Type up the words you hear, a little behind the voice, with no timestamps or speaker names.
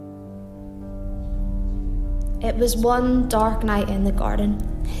It was one dark night in the garden.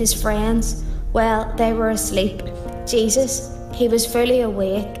 His friends, well, they were asleep. Jesus, he was fully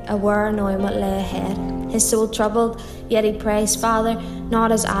awake, aware knowing what lay ahead. His soul troubled, yet he prays, Father,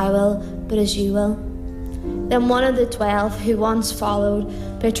 not as I will, but as you will. Then one of the 12 who once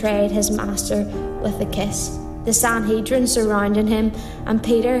followed betrayed his master with a kiss. The Sanhedrin surrounding him, and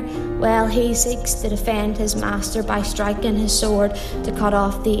Peter, well, he seeks to defend his master by striking his sword to cut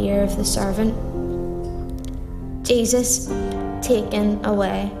off the ear of the servant. Jesus taken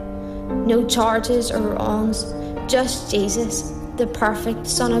away. No charges or wrongs, just Jesus, the perfect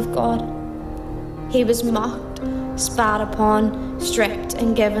Son of God. He was mocked, spat upon, stripped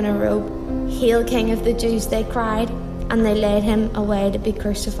and given a robe. Hail, King of the Jews, they cried, and they led him away to be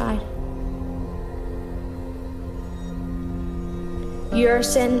crucified. Your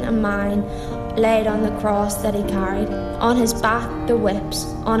sin and mine laid on the cross that he carried. On his back the whips,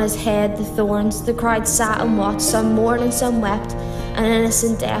 on his head the thorns. The crowd sat and watched, some mourned and some wept, an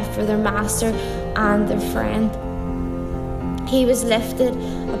innocent death for their master and their friend. He was lifted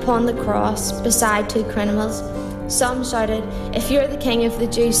upon the cross beside two criminals. Some shouted, if you're the King of the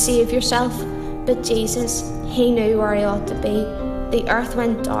Jews, save yourself. But Jesus, he knew where he ought to be. The earth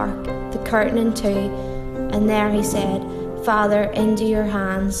went dark, the curtain in two, and there he said, Father, into your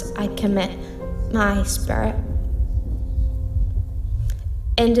hands I commit my spirit.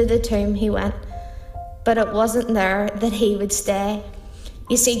 Into the tomb he went, but it wasn't there that he would stay.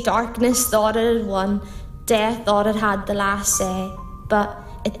 You see, darkness thought it had won, death thought it had the last say, but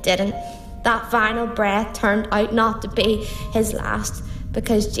it didn't. That final breath turned out not to be his last,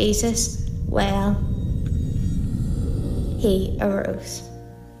 because Jesus, well, he arose.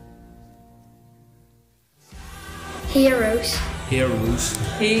 He arose. He arose.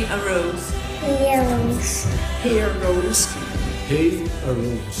 He arose. He arose. He arose. He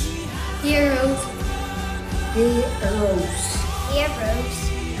arose. He arose. He arose. He arose.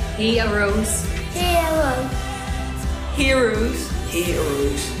 He arose. He arose. He arose. He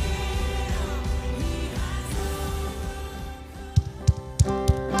arose.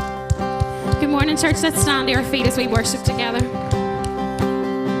 Good morning, church. Let's stand to our feet as we worship together.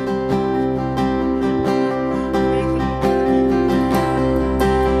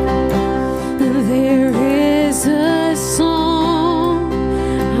 There is a song,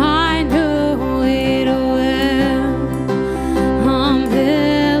 I know it well, a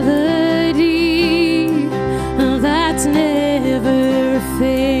melody that's never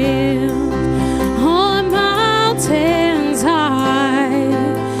failed. On mountains high,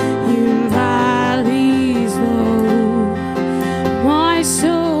 in valleys low, my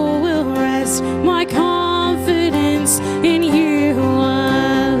soul will rest, my confidence in you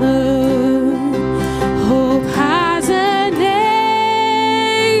alone. Hope has a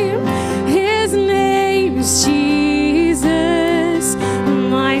name, his name is Jesus,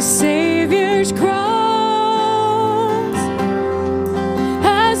 my Savior's cross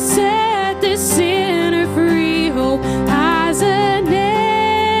has set the sinner free. Hope has a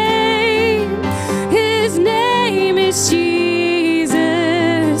name, his name is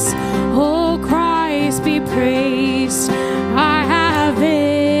Jesus. Oh, Christ be praised, I have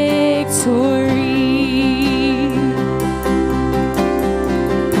victory.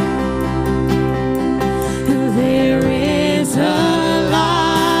 There is a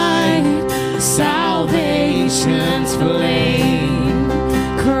light, salvation's flame,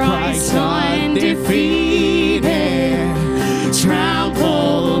 Christ undefeated,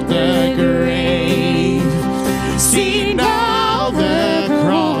 trampled the grave. See now the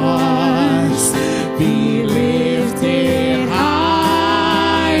cross be lifted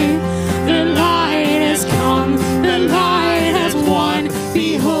high. The light has come, the light has won.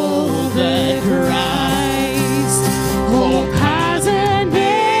 Behold the Christ. Hope has a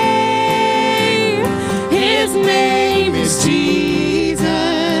name, his name is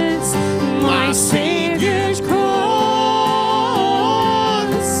Jesus, my Savior's cross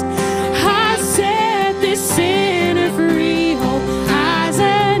has set the sinner free. Hope has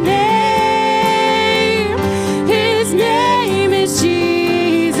a name, his name is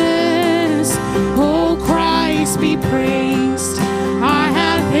Jesus. Oh, Christ be praised, I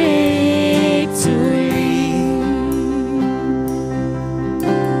have victory.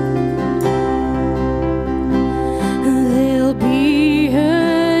 There'll be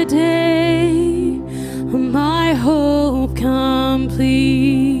a day, my hope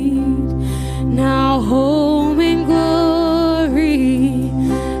complete. Now home in glory,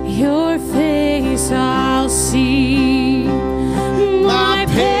 your face I'll see. My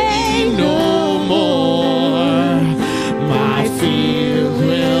pain no more, my fear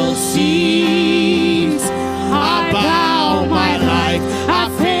will cease. I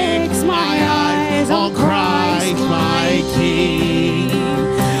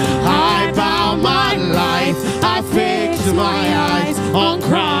on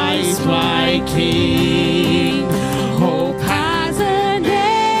Christ my King. Hope has a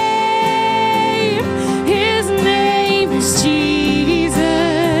name, his name is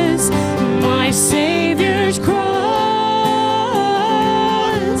Jesus, my Savior's cross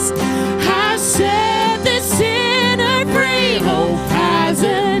has set the sinner free. Hope has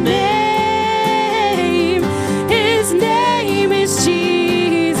a name, his name is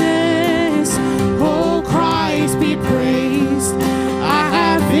Jesus. Oh, Christ be praised, I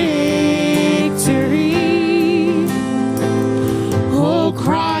have victory. Oh,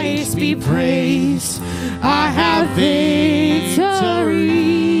 Christ be praised, I have victory.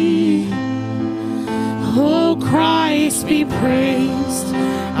 Oh, Christ be praised,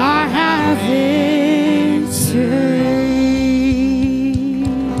 I have victory.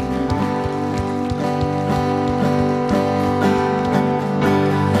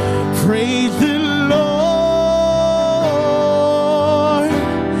 Praise the Lord,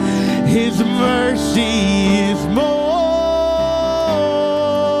 his mercy is more,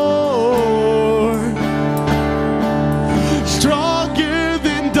 stronger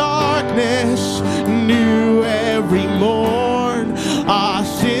than darkness, new every morn. Our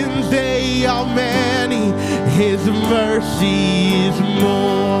sins, they are many, his mercy is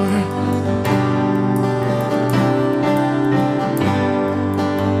more.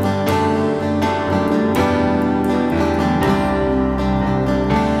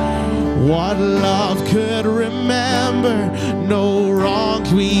 What love could remember, no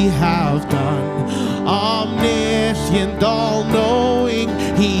wrongs we have done. Omniscient, all-knowing,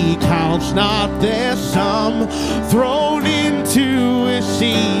 he counts not their sum. Thrown into a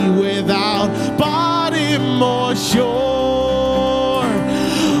sea without bottom or shore.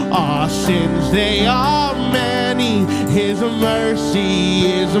 Our sins, they are many, his mercy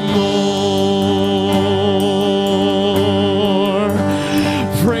is more.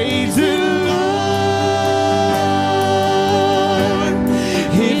 Praise the Lord,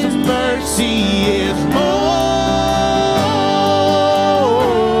 his mercy is more,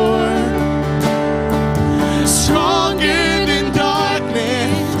 stronger than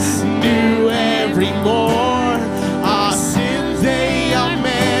darkness, new every morn. Our sins, they are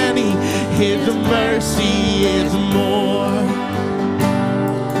many, his mercy is more.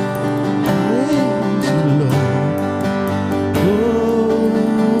 Praise the Lord.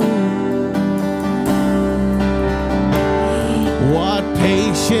 What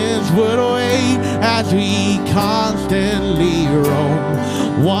patience would wait as we constantly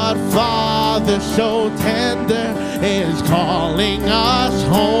roam? What father so tender is calling us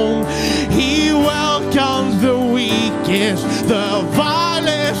home? He welcomes the weakest, the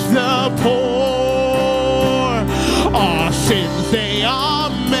vilest, the poor. Our sins, they are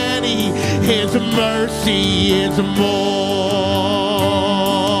many, his mercy is more.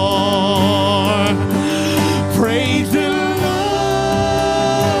 Praise the Lord,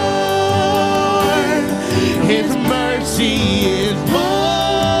 his mercy is more,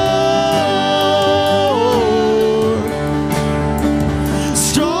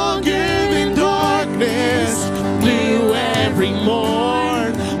 stronger than darkness, new every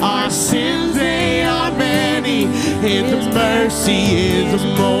morn. Our sins, they are many, his mercy is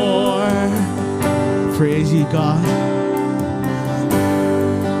more. Praise you, God.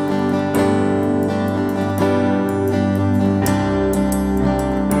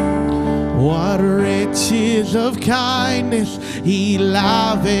 What riches of kindness he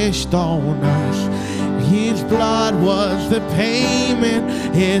lavished on us. His blood was the payment,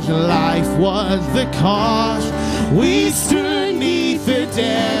 his life was the cost. We stood neath the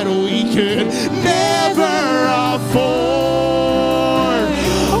debt we could never afford.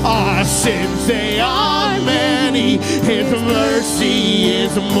 Our sins, they are many, his mercy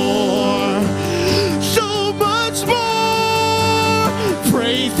is more, so much more.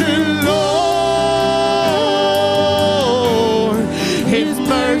 Praise the Lord, his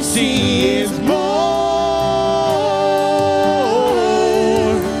mercy is more,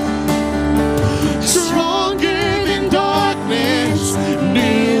 stronger than darkness,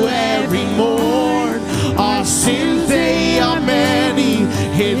 new every morn. Our sins, they are many,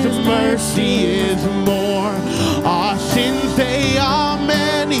 his mercy is more. Our sins, they are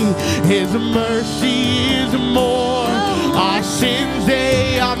many, his mercy is more. Our sins,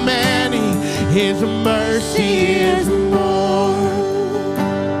 they are many, his mercy is more.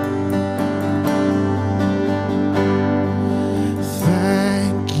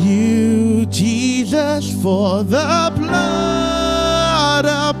 Thank you, Jesus, for the blood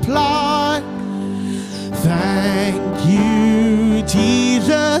applied. Thank you,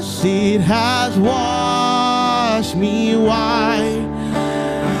 Jesus, it has washed me white.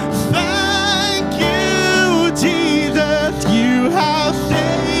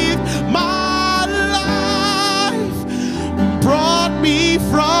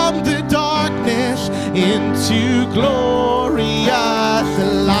 glorious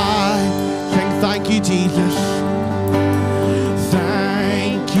light. Sing thank you, Jesus.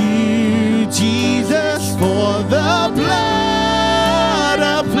 Thank you, Jesus, for the blood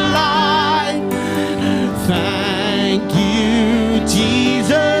applied. Thank you,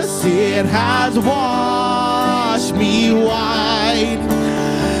 Jesus, it has washed me white.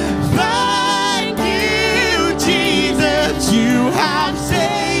 Thank you, Jesus, you have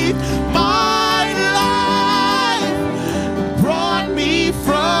saved my life, brought me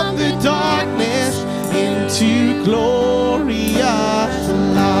from the darkness into glorious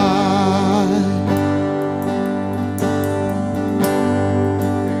light.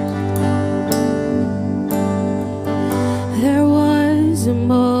 There was a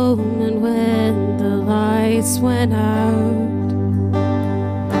moment when the lights went out,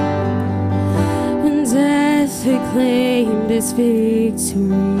 when death had claimed its victory.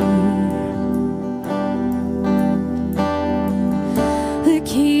 The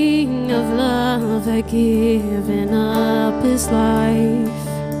King of love had given up his life.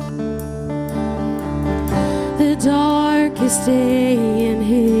 The darkest day in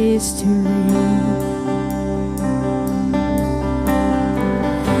history.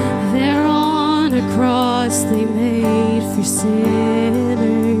 There on a cross they made for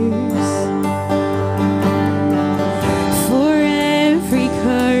sinners. For every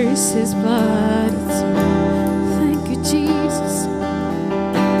curse his blood threw. Thank you, Jesus.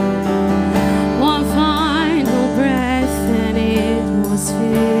 One final breath and it was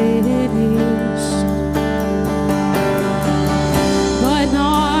finished. But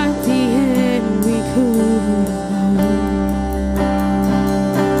not the end we could know.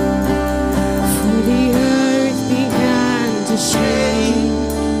 For the earth began to shake,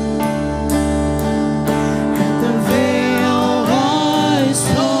 and the veil was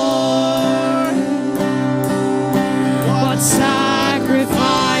torn. What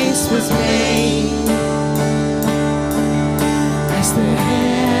sacrifice was made as the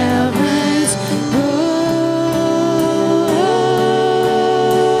heavens roared.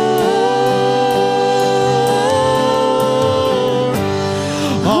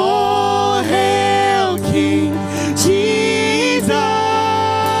 All hail King Jesus.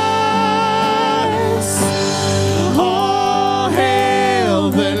 All hail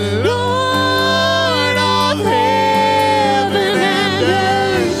the Lord of heaven and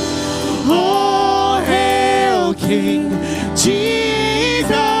earth. All hail King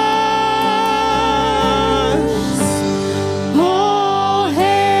Jesus. All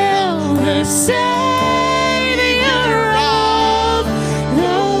hail the Savior of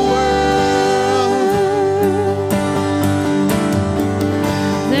the world.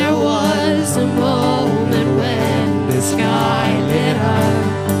 There was a moment when the sky lit up,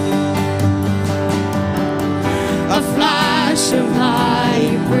 a flash of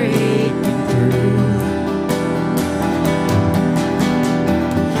light breaking through.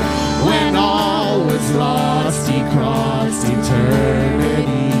 When all was lost, he crossed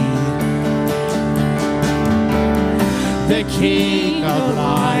eternity. The King of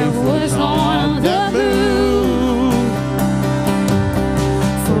life was on the move.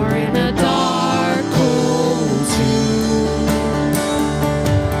 For in a dark, cold tomb,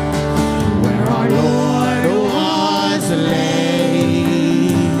 where our Lord was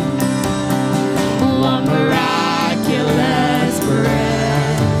laid, one miraculous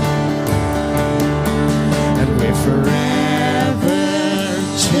breath, and we're forever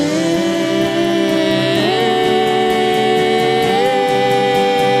changed.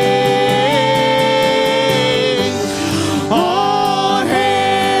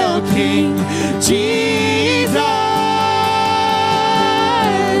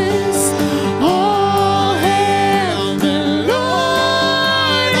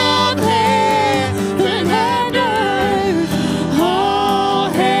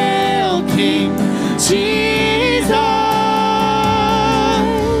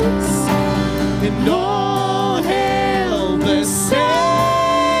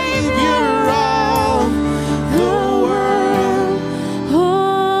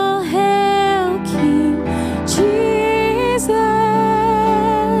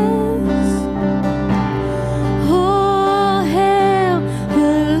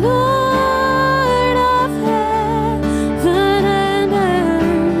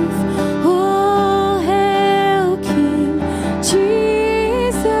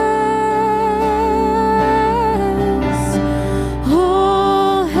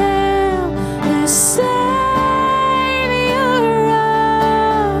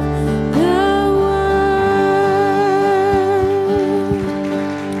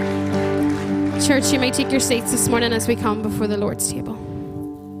 may take your seats this morning as we come before the Lord's table.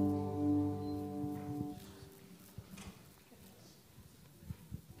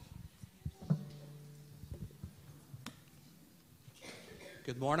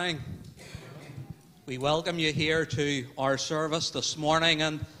 Good morning. We welcome you here to our service this morning,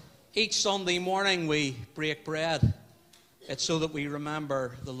 and each Sunday morning we break bread. It's so that we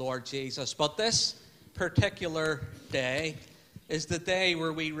remember the Lord Jesus. But this particular day is the day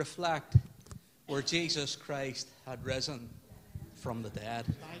where we reflect where Jesus Christ had risen from the dead.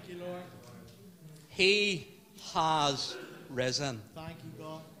 Thank you, Lord. He has risen. Thank you,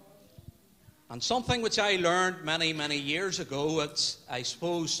 God. And something which I learned many, many years ago, it's, I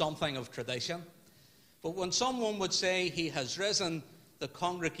suppose, something of tradition. But when someone would say he has risen, the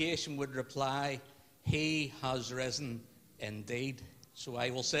congregation would reply, he has risen indeed. So I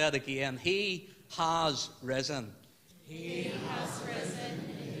will say it again. He has risen. He has risen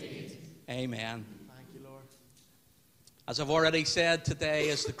indeed. Amen. Thank you, Lord. As I've already said, today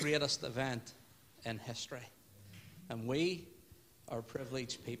is the greatest event in history. And we are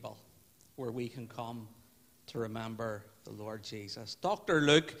privileged people where we can come to remember the Lord Jesus. Dr.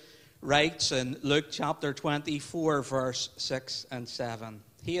 Luke writes in Luke chapter 24, verse 6 and 7,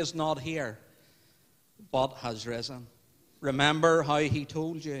 he is not here, but has risen. Remember how he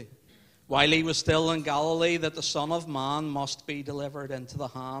told you, while he was still in Galilee, that the Son of Man must be delivered into the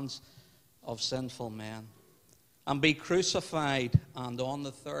hands of sinful men, and be crucified, and on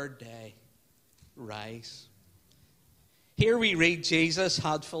the third day rise. Here we read Jesus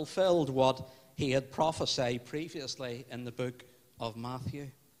had fulfilled what he had prophesied previously in the book of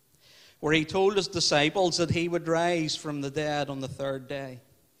Matthew, where he told his disciples that he would rise from the dead on the third day.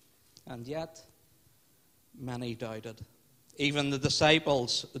 And yet, many doubted. Even the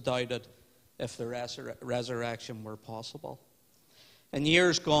disciples doubted if the resurrection were possible. In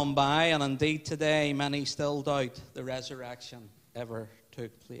years gone by, and indeed today, many still doubt the resurrection ever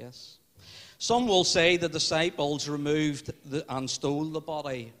took place. Some will say the disciples removed and stole the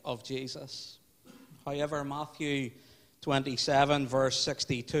body of Jesus. However, Matthew 27, verse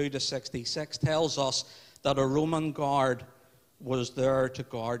 62 to 66 tells us that a Roman guard was there to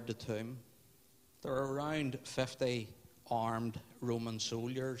guard the tomb. There are around 50 armed Roman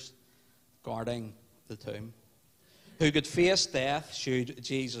soldiers guarding the tomb, who could face death should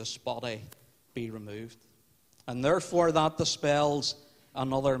Jesus' body be removed. And therefore that dispels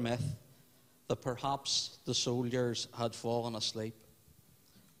another myth, that perhaps the soldiers had fallen asleep,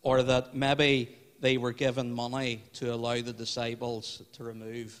 or that maybe they were given money to allow the disciples to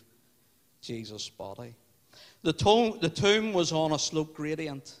remove Jesus' body. The tomb was on a slope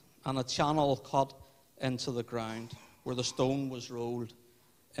gradient and a channel cut into the ground where the stone was rolled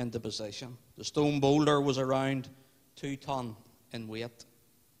into position. The stone boulder was around 2 tons in weight,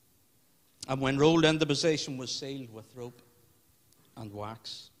 and when rolled into position was sealed with rope and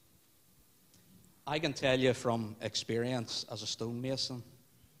wax. I can tell you from experience as a stonemason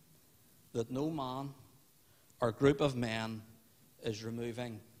that no man or group of men is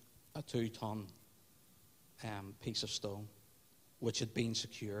removing a 2-ton piece of stone which had been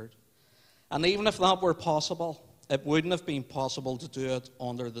secured. And even if that were possible, it wouldn't have been possible to do it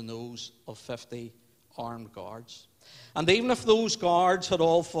under the nose of 50 armed guards. And even if those guards had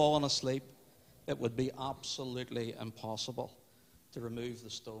all fallen asleep, it would be absolutely impossible to remove the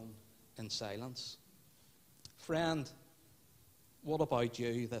stone in silence. Friend, what about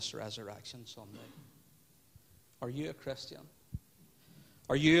you this Resurrection Sunday? Are you a Christian?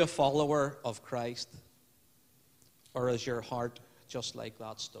 Are you a follower of Christ? Or is your heart just like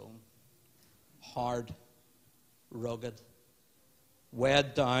that stone? Hard, rugged,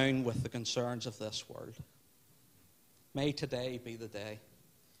 weighed down with the concerns of this world. May today be the day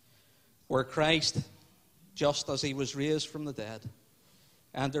where Christ, just as he was raised from the dead,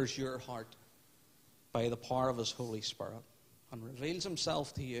 enters your heart by the power of his Holy Spirit and reveals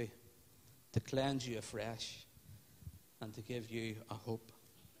himself to you to cleanse you afresh and to give you a hope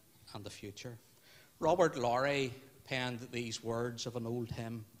and a future. Robert Lowry penned these words of an old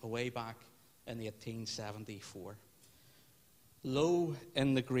hymn way back in 1874. Low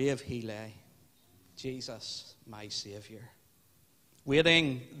in the grave he lay, Jesus my Saviour,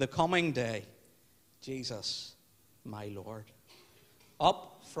 waiting the coming day, Jesus my Lord.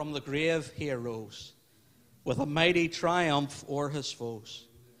 Up from the grave he arose, with a mighty triumph o'er his foes.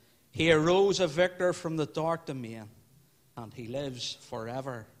 He arose a victor from the dark domain, and he lives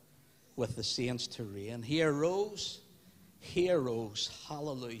forever with the saints to reign. He arose,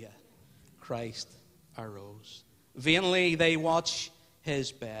 hallelujah, Christ arose. Vainly they watch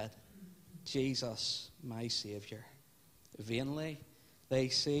his bed, Jesus my Saviour. Vainly they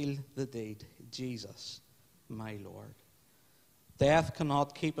seal the deed, Jesus, my Lord. Death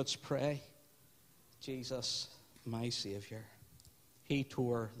cannot keep its prey. Jesus, my Savior. He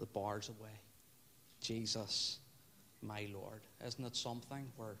tore the bars away. Jesus, my Lord. Isn't it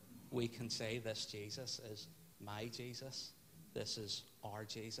something where we can say this Jesus is my Jesus? This is our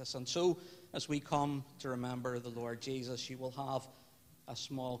Jesus. And so, as we come to remember the Lord Jesus, you will have a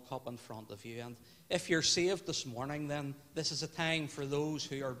small cup in front of you. And if you're saved this morning, then this is a time for those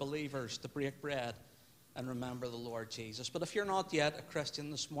who are believers to break bread and remember the Lord Jesus. But if you're not yet a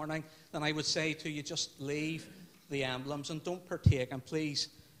Christian this morning, then I would say to you, just leave the emblems and don't partake, and please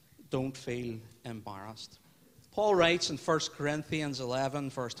don't feel embarrassed. Paul writes in 1 Corinthians 11,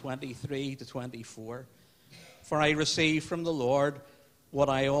 verse 23 to 24, "For I received from the Lord what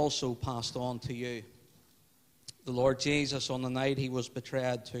I also passed on to you. The Lord Jesus, on the night he was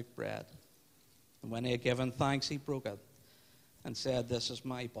betrayed, took bread. And when he had given thanks, he broke it and said, 'This is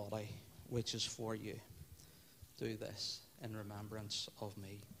my body, which is for you. Do this in remembrance of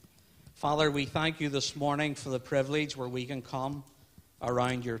me.'" Father, we thank you this morning for the privilege where we can come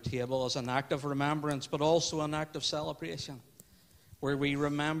around your table as an act of remembrance, but also an act of celebration, where we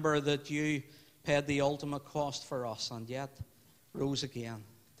remember that you paid the ultimate cost for us and yet rose again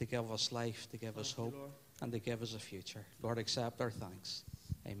to give us life, to give us hope, and to give us a future. Lord, accept our thanks.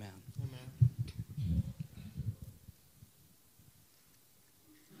 Amen. Amen.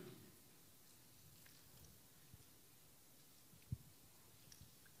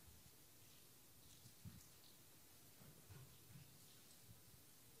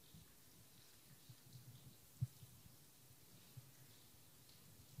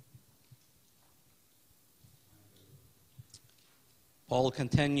 Paul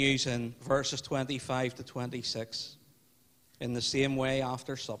continues in verses 25 to 26. "In the same way,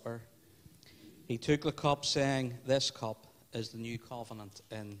 after supper, he took the cup, saying, 'This cup is the new covenant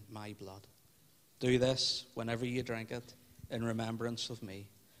in my blood. Do this whenever you drink it in remembrance of me.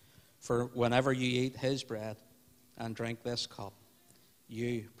 For whenever you eat his bread and drink this cup,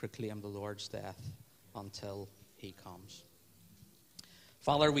 you proclaim the Lord's death until he comes.'"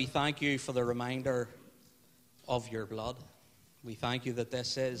 Father, we thank you for the reminder of your blood. We thank you that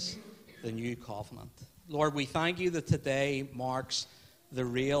this is the new covenant. Lord, we thank you that today marks the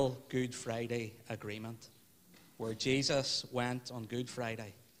real Good Friday agreement, where Jesus went on Good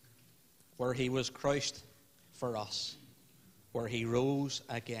Friday, where he was crushed for us, where he rose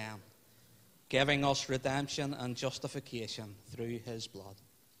again, giving us redemption and justification through his blood.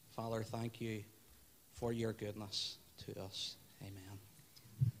 Father, thank you for your goodness to us. Amen.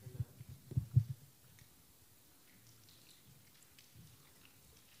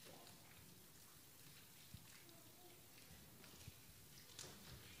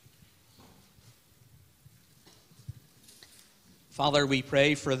 Father, we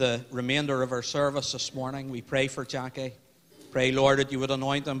pray for the remainder of our service this morning. We pray for Jackie. Pray, Lord, that you would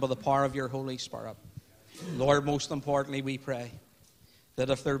anoint him by the power of your Holy Spirit. Lord, most importantly, we pray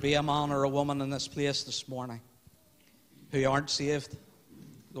that if there be a man or a woman in this place this morning who aren't saved,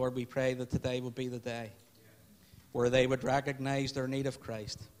 Lord, we pray that today would be the day where they would recognize their need of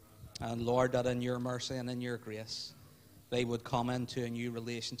Christ. And Lord, that in your mercy and in your grace, they would come into a new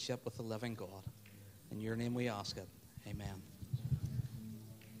relationship with the living God. In your name we ask it. Amen.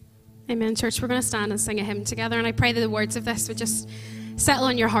 Amen, church. We're going to stand and sing a hymn together, and I pray that the words of this would just settle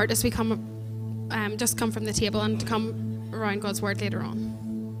in your heart as we come from the table and to come around God's word later on.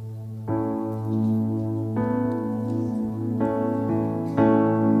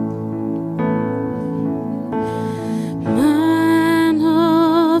 Man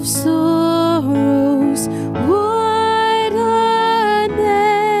of sorrows, what a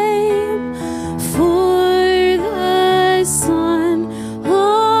name for the Son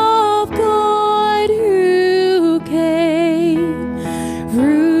of God who came,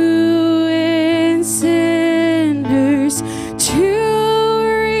 ruin sinners to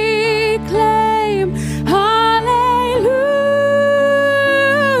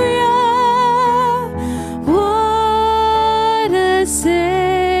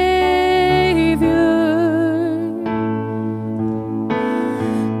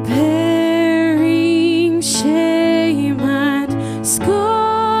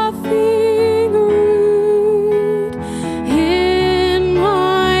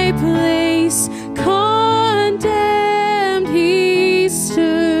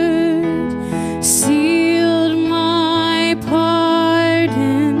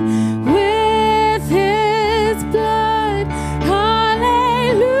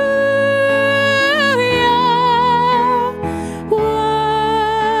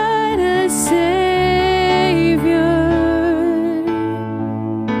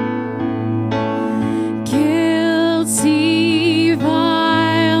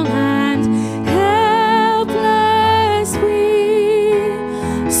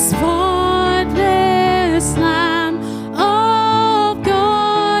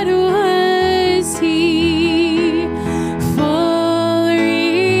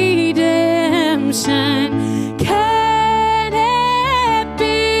redemption. Can it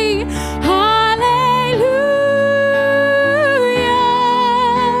be? Hallelujah.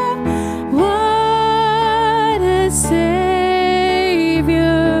 What a Savior.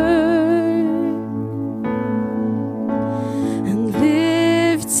 And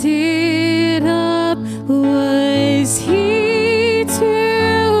lifted up was He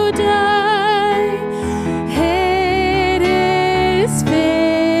to die. It is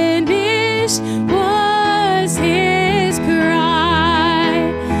finished was His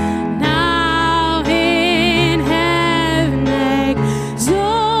cry. Now in heaven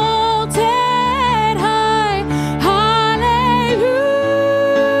exalted high. Hallelujah.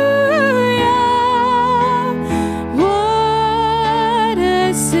 What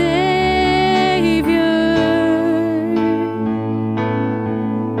a Savior.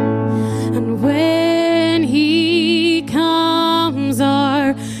 And when He comes,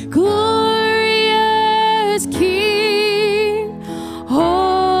 our glorious King,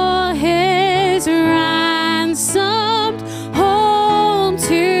 all His ransomed home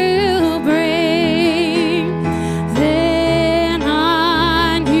to bring, then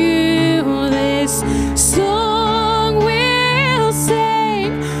anew this song will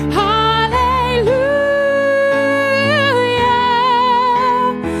sing. Hallelujah.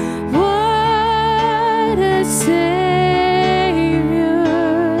 What a Savior.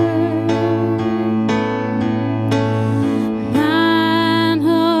 Man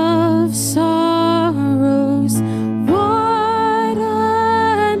of sorrows, what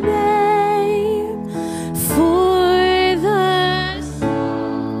a name for the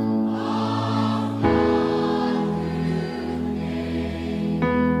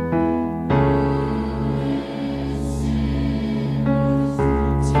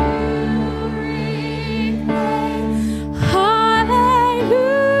Hallelujah.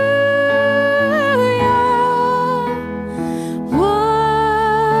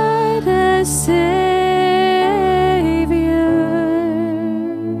 What a Savior.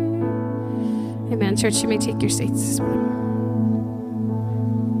 Amen. Church, you may take your seats this morning.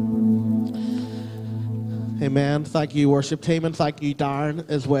 Amen. Thank you, worship team, and thank you, Darren,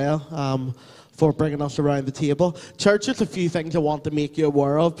 as well, for bringing us around the table. Church, just a few things I want to make you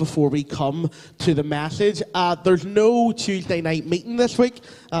aware of before we come to the message. There's no Tuesday night meeting this week,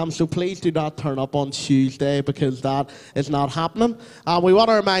 so please do not turn up on Tuesday because that is not happening. We want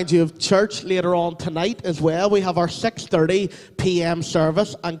to remind you of church later on tonight as well. We have our 6:30 p.m.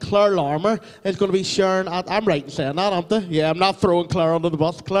 service, and Claire Larmer is going to be sharing. I'm right in saying that, aren't I? Yeah, I'm not throwing Claire under the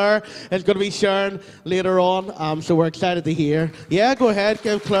bus. Claire is going to be sharing later on, so we're excited to hear. Yeah, go ahead,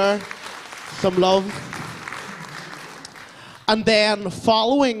 give Claire some love. And then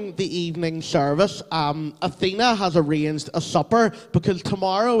following the evening service, Athena has arranged a supper because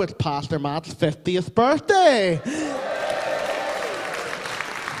tomorrow it's Pastor Matt's 50th birthday.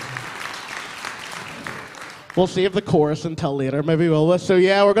 We'll save the chorus until later, maybe will we? So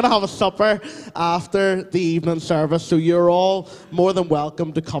yeah, we're going to have a supper after the evening service, so you're all more than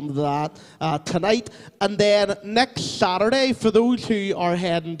welcome to come to that tonight. And then next Saturday, for those who are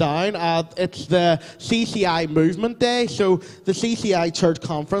heading down, it's the CCI Movement Day. So the CCI Church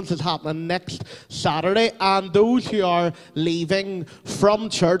Conference is happening next Saturday, and those who are leaving from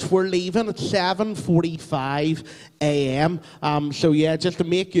church, we're leaving at 7:45 a.m. So yeah, just to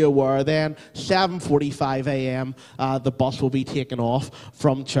make you aware then, 7:45 a.m. The bus will be taken off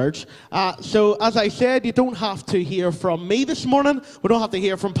from church. So as I said, you don't have to hear from me this morning. We don't have to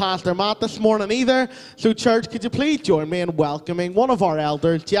hear from Pastor Matt this morning either. So church, could you please join me in welcoming one of our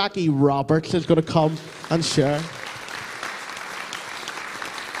elders, Jackie Roberts, is going to come and share.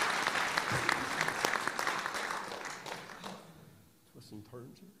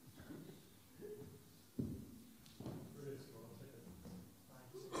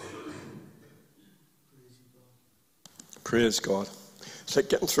 Praise God. It's like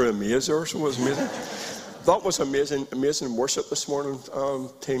getting through a maze or so. It was amazing. That was amazing worship this morning,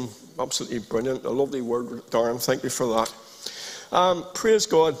 team. Absolutely brilliant. A lovely word, Darren. Thank you for that. Praise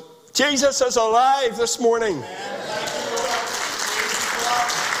God. Jesus is alive this morning.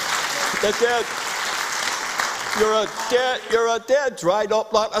 The dead. You're a dead, dried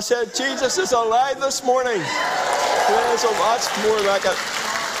up lot. I said, Jesus is alive this morning. Praise Him. That's more like it.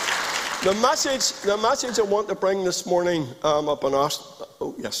 The message I want to bring this morning up and ask.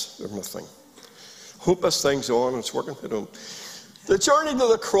 Oh yes, there's my thing. Hope this thing's on. It's working. I don't. The journey to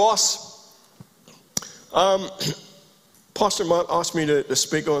the cross. Pastor Matt asked me to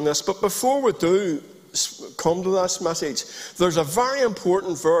speak on this, but before we do come to this message, there's a very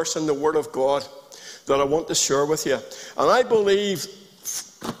important verse in the Word of God that I want to share with you, and I believe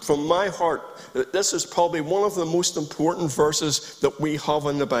from my heart that this is probably one of the most important verses that we have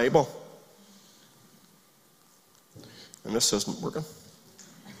in the Bible. And this isn't working.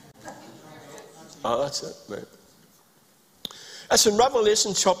 That's it. Right. It's in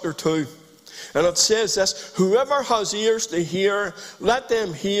Revelation chapter 2. And it says this: whoever has ears to hear, let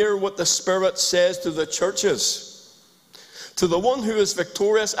them hear what the Spirit says to the churches. To the one who is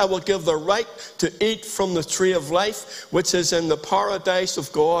victorious, I will give the right to eat from the tree of life, which is in the paradise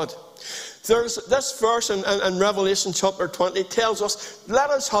of God. There's this verse in Revelation chapter 20 tells us,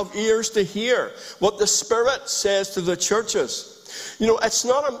 let us have ears to hear what the Spirit says to the churches. You know, it's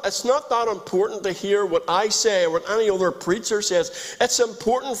not that important to hear what I say or what any other preacher says. It's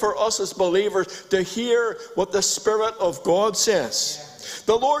important for us as believers to hear what the Spirit of God says.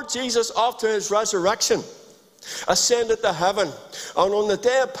 The Lord Jesus, after his resurrection, ascended to heaven. And on the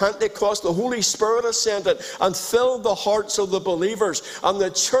day of Pentecost, the Holy Spirit ascended and filled the hearts of the believers. And the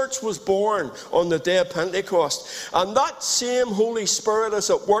church was born on the day of Pentecost. And that same Holy Spirit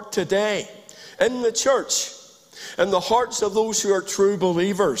is at work today in the church, in the hearts of those who are true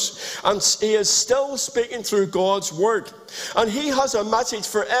believers. And he is still speaking through God's word. And he has a message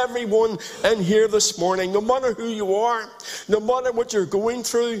for everyone in here this morning. No matter who you are, no matter what you're going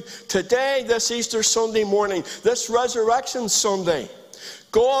through, today, this Easter Sunday morning, this Resurrection Sunday,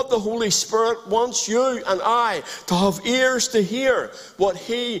 God the Holy Spirit wants you and I to have ears to hear what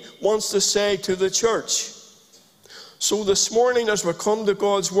he wants to say to the church. So this morning, as we come to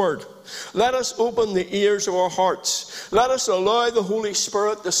God's word, let us open the ears of our hearts. Let us allow the Holy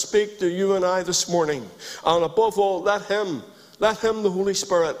Spirit to speak to you and I this morning. And above all, let him, the Holy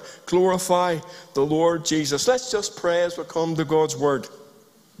Spirit, glorify the Lord Jesus. Let's just pray as we come to God's word.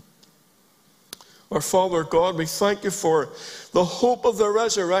 Our Father God, we thank you for the hope of the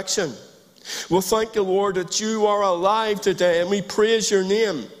resurrection. We thank you, Lord, that you are alive today, and we praise your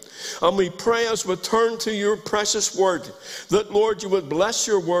name. And we pray as we turn to your precious word, that, Lord, you would bless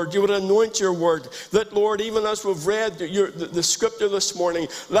your word, you would anoint your word, that, Lord, even as we've read the scripture this morning,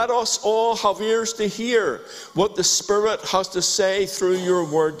 let us all have ears to hear what the Spirit has to say through your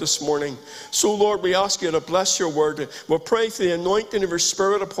word this morning. So, Lord, we ask you to bless your word. We'll pray for the anointing of your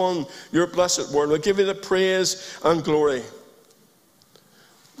Spirit upon your blessed word. We'll give you the praise and glory.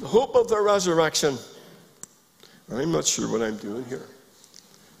 The hope of the resurrection. I'm not sure what I'm doing here.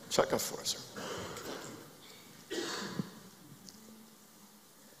 Check it for us.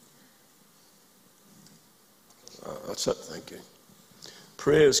 That's it, thank you.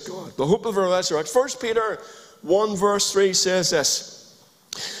 Praise God. The hope of our resurrection. 1 Peter 1 verse 3 says this: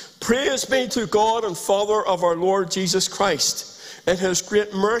 praise be to God and Father of our Lord Jesus Christ. In his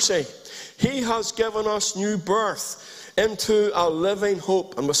great mercy, he has given us new birth into a living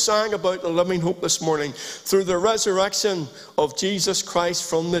hope. And we sang about the living hope this morning through the resurrection of Jesus Christ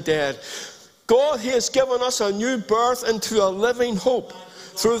from the dead. God, he has given us a new birth into a living hope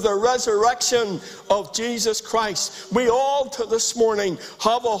through the resurrection of Jesus Christ. We all this morning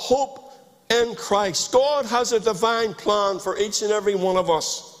have a hope in Christ. God has a divine plan for each and every one of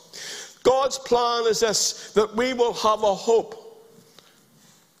us. God's plan is this, that we will have a hope.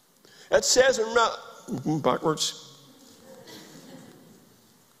 It says in backwards,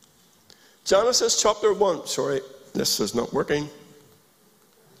 Genesis chapter 1. Sorry, this is not working.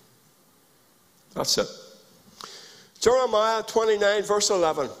 That's it. Jeremiah 29 verse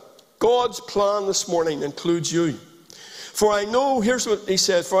 11. God's plan this morning includes you. For I know, here's what he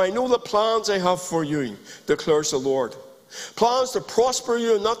said, for I know the plans I have for you, declares the Lord. Plans to prosper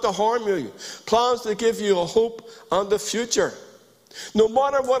you and not to harm you. Plans to give you a hope and a future. No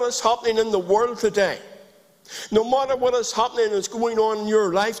matter what is happening in the world today, no matter what is happening and is going on in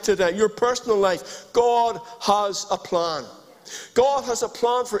your life today, your personal life, God has a plan. God has a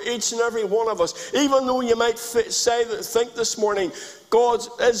plan for each and every one of us. Even though you might think this morning, does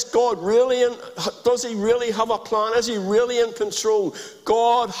he really have a plan? Is he really in control?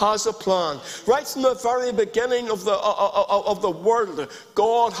 God has a plan. Right from the very beginning of the world,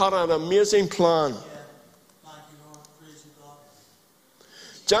 God had an amazing plan.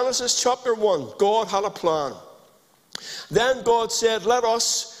 Genesis chapter 1, God had a plan. Then God said, let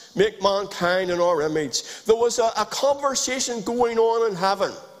us make mankind in our image. There was a conversation going on in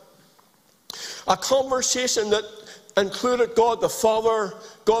heaven. A conversation that included God the Father,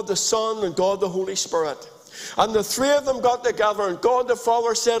 God the Son, and God the Holy Spirit. And the three of them got together, and God the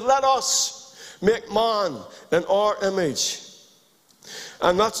Father said, let us make man in our image.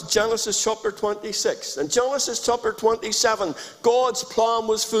 And that's Genesis chapter 26. In Genesis chapter 27, God's plan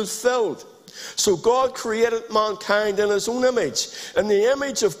was fulfilled. So God created mankind in his own image. In the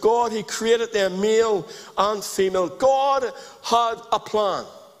image of God, he created them male and female. God had a plan.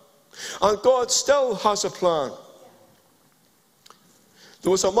 And God still has a plan.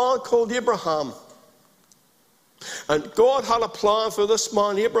 There was a man called Abraham. And God had a plan for this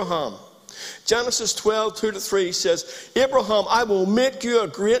man, Abraham. Genesis 12:2-3 says, Abraham, I will make you a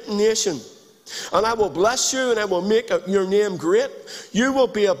great nation. And I will bless you, and I will make your name great. You will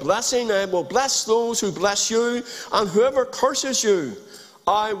be a blessing. I will bless those who bless you. And whoever curses you,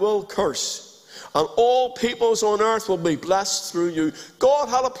 I will curse. And all peoples on earth will be blessed through you. God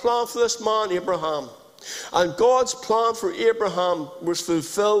had a plan for this man, Abraham. And God's plan for Abraham was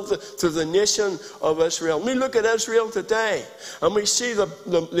fulfilled through the nation of Israel. We look at Israel today, and we see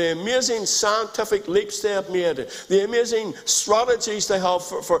the amazing scientific leaps they have made, the amazing strategies they have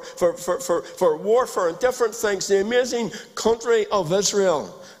for warfare and different things, the amazing country of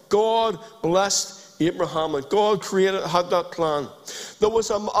Israel. God blessed Abraham, and God had that plan. There was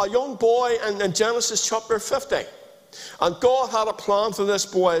a young boy in Genesis chapter 50, and God had a plan for this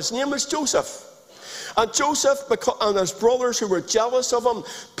boy. His name was Joseph. And Joseph and his brothers, who were jealous of him,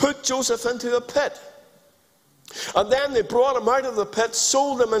 put Joseph into a pit. And then they brought him out of the pit,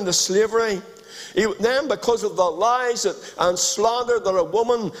 sold him into slavery. Then, because of the lies and slander that a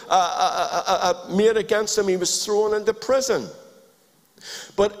woman made against him, he was thrown into prison.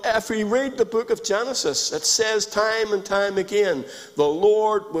 But if we read the book of Genesis, it says time and time again, the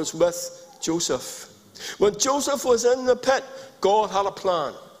Lord was with Joseph. When Joseph was in the pit, God had a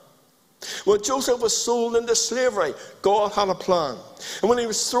plan. When Joseph was sold into slavery, God had a plan. And when he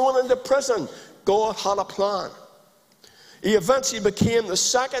was thrown into prison, God had a plan. He eventually became the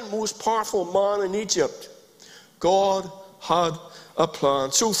second most powerful man in Egypt. God had a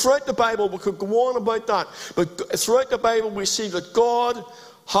plan. So throughout the Bible, we could go on about that, but throughout the Bible we see that God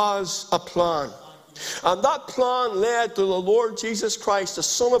has a plan. And that plan led to the Lord Jesus Christ, the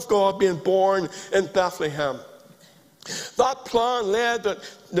Son of God, being born in Bethlehem. That plan led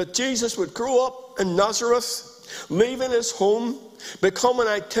that Jesus would grow up in Nazareth, leaving his home, become an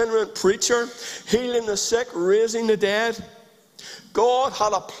itinerant preacher, healing the sick, raising the dead. God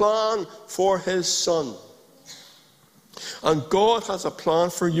had a plan for his Son. And God has a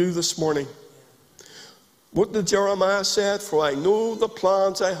plan for you this morning. What did Jeremiah say? For I know the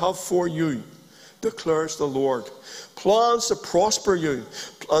plans I have for you, declares the Lord. Plans to prosper you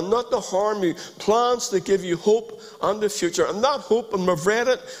and not to harm you. Plans to give you hope and the future. And that hope, and we've read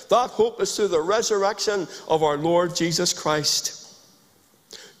it, that hope is through the resurrection of our Lord Jesus Christ.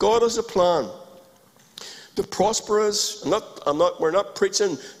 God has a plan to prosper us. We're not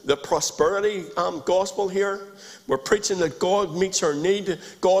preaching the prosperity gospel here. We're preaching that God meets our need.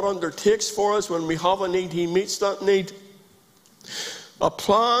 God undertakes for us. When we have a need, he meets that need. A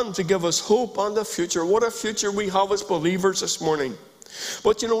plan to give us hope and the future. What a future we have as believers this morning.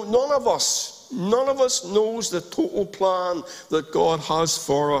 But you know, none of us knows the total plan that God has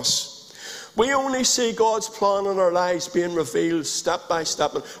for us. We only see God's plan in our lives being revealed step by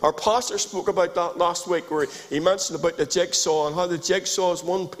step. And our pastor spoke about that last week, where he mentioned about the jigsaw and how the jigsaw is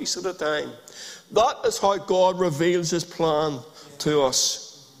one piece at a time. That is how God reveals his plan to us.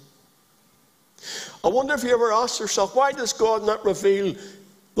 I wonder if you ever asked yourself, why does God not reveal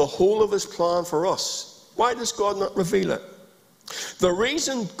the whole of his plan for us? Why does God not reveal it? The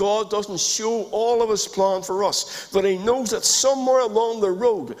reason God doesn't show all of his plan for us, that he knows that somewhere along the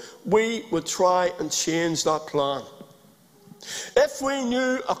road we would try and change that plan. If we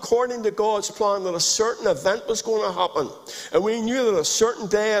knew, according to God's plan, that a certain event was going to happen, and we knew that a certain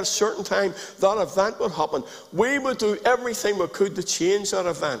day at a certain time that event would happen, we would do everything we could to change that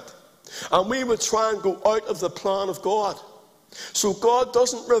event. And we would try and go out of the plan of God. So God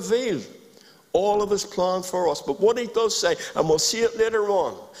doesn't reveal all of his plan for us. But what he does say, and we'll see it later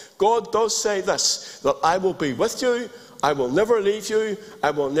on, God does say this, that I will be with you, I will never leave you,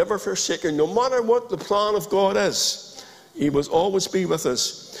 I will never forsake you. No matter what the plan of God is, he will always be with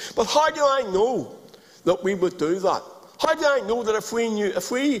us. But how do I know that we would do that? How do I know that if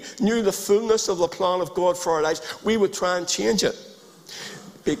we knew the fullness of the plan of God for our lives, we would try and change it?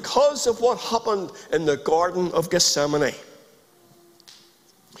 Because of what happened in the Garden of Gethsemane.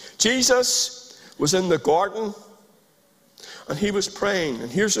 Jesus was in the garden and he was praying.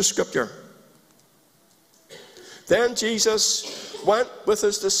 And here's the scripture. Then Jesus went with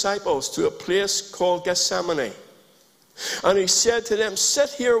his disciples to a place called Gethsemane. And he said to them,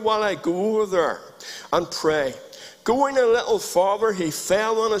 sit here while I go over there and pray. Going a little farther, he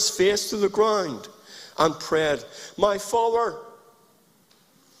fell on his face to the ground and prayed, my Father,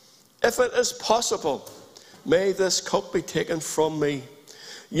 if it is possible, may this cup be taken from me.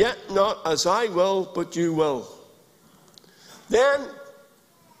 Yet not as I will, but you will. Then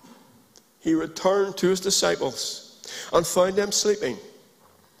he returned to his disciples and found them sleeping.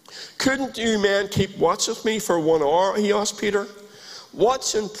 Couldn't you men keep watch with me for 1 hour? He asked Peter.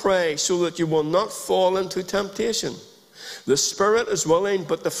 Watch and pray so that you will not fall into temptation. The spirit is willing,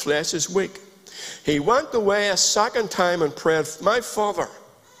 but the flesh is weak. He went away a second time and prayed, my Father,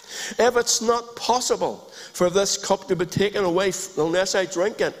 if it's not possible for this cup to be taken away unless I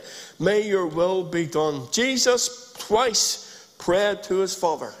drink it, may your will be done. Jesus twice prayed to his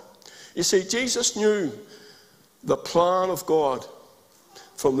Father. You see, Jesus knew the plan of God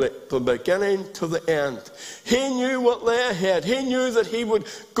from the beginning to the end. He knew what lay ahead. He knew that he would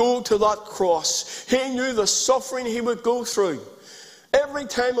go to that cross. He knew the suffering he would go through. Every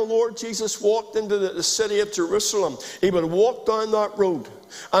time the Lord Jesus walked into the city of Jerusalem, he would walk down that road.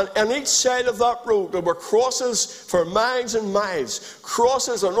 And on each side of that road, there were crosses for miles and miles.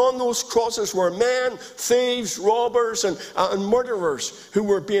 Crosses, and on those crosses were men, thieves, robbers, and murderers who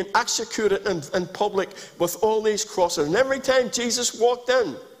were being executed in public with all these crosses. And every time Jesus walked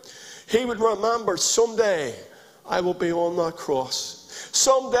in, he would remember, someday I will be on that cross.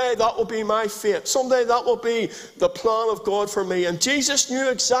 Someday that will be my fate. Someday that will be the plan of God for me. And Jesus knew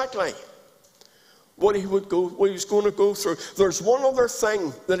exactly what he was going to go through. There's one other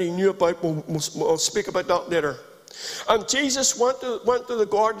thing that he knew about. We'll speak about that later. And Jesus went to the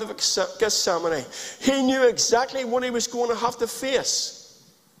Garden of Gethsemane. He knew exactly what he was going to have to face.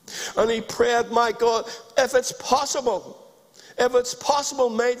 And he prayed, my God, if it's possible,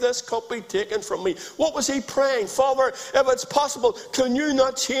 may this cup be taken from me. What was he praying? Father, if it's possible, can you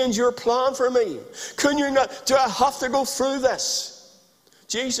not change your plan for me? Can you not? Do I have to go through this?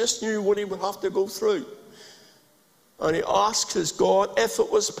 Jesus knew what he would have to go through. And he asked his God if it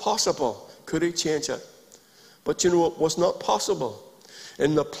was possible, could he change it? But you know, it was not possible.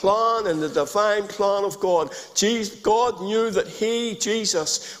 In the plan, in the divine plan of God, God knew that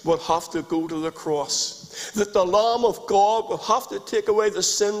Jesus, would have to go to the cross. That the Lamb of God would have to take away the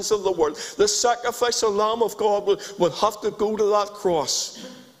sins of the world. The sacrificial Lamb of God would have to go to that cross.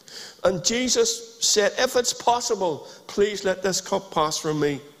 And Jesus said, if it's possible, please let this cup pass from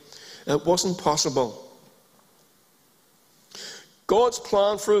me. It wasn't possible. God's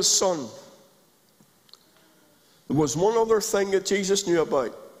plan for his son. There was one other thing that Jesus knew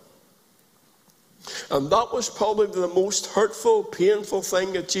about. And that was probably the most hurtful, painful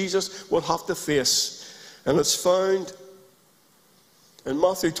thing that Jesus would have to face. And it's found in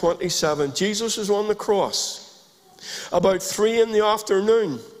Matthew 27. Jesus is on the cross. About 3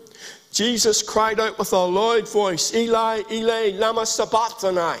 p.m, Jesus cried out with a loud voice, Eli, Eli, lama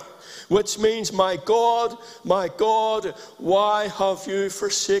sabachthani, which means, my God, why have you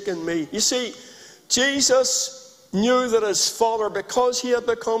forsaken me? You see, Jesus knew that his Father, because he had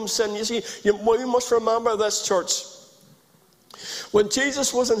become sin, you see, you must remember this, church. When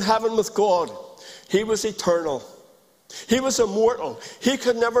Jesus was in heaven with God, he was eternal. He was immortal. He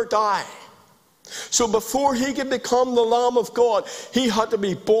could never die. So before he could become the Lamb of God, he had to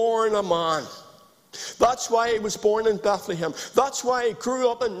be born a man. That's why he was born in Bethlehem. That's why he grew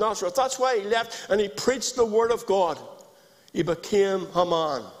up in Nazareth. That's why he left and he preached the word of God. He became a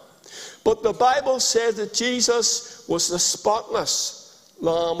man. But the Bible says that Jesus was the spotless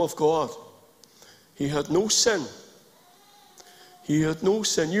Lamb of God. He had no sin. He had no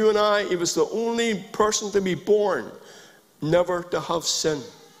sin. You and I, he was the only person to be born never to have sin.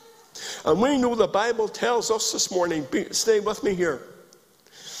 And we know the Bible tells us this morning, stay with me here.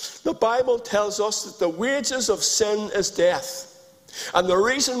 The Bible tells us that the wages of sin is death. And the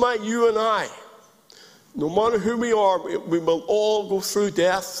reason why you and I, no matter who we are, we will all go through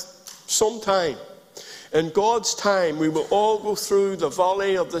death sometime. In God's time, we will all go through the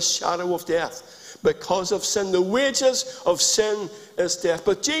valley of the shadow of death because of sin. The wages of sin is death.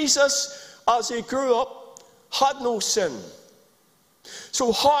 But Jesus, as he grew up, had no sin.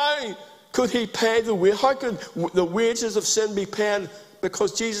 So how could he pay the wage? How could the wages of sin be paid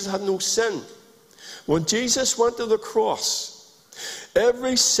because Jesus had no sin? When Jesus went to the cross,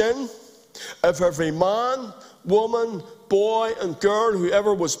 every sin of every man, woman, boy and girl,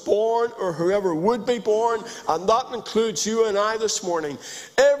 whoever was born or whoever would be born, and that includes you and I this morning,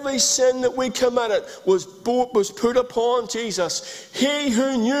 every sin that we committed was put upon Jesus. He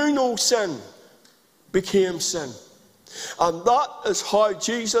who knew no sin became sin. And that is how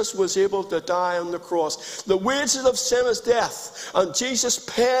Jesus was able to die on the cross. The wages of sin is death. And Jesus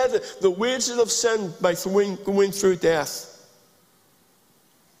paid the wages of sin by going through death.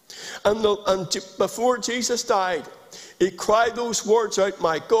 And before Jesus died, he cried those words out,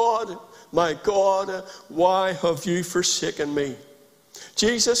 my God, why have you forsaken me?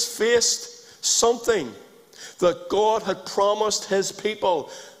 Jesus faced something that God had promised his people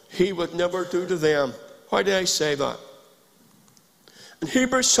he would never do to them. Why did I say that? In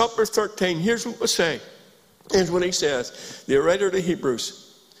Hebrews chapter 13, here's what we say. Here's what he says, the writer of the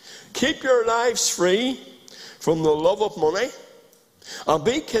Hebrews. Keep your lives free from the love of money, and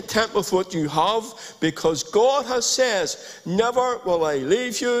be content with what you have, because God has says, never will I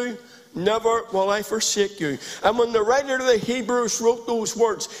leave you, never will I forsake you. And when the writer of the Hebrews wrote those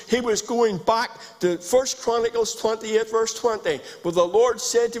words, he was going back to 1 Chronicles 28 verse 20, where the Lord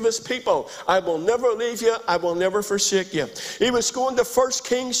said to his people, I will never leave you, I will never forsake you. He was going to 1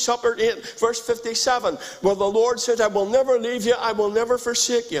 Kings chapter 8 verse 57, where the Lord said, I will never leave you, I will never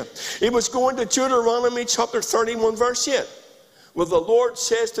forsake you. He was going to Deuteronomy chapter 31 verse 8, where the Lord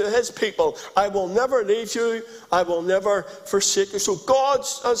says to his people, I will never leave you, I will never forsake you. So God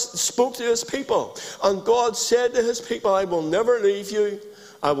spoke to his people, and God said to his people, I will never leave you,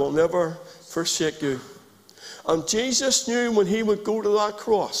 I will never forsake you. And Jesus knew when he would go to that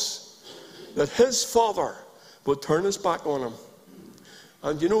cross, that his Father would turn his back on him.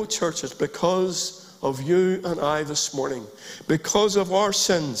 And you know, church, it's because of you and I this morning, because of our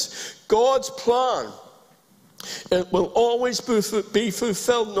sins. God's plan, it will always be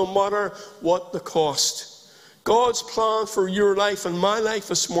fulfilled no matter what the cost. God's plan for your life and my life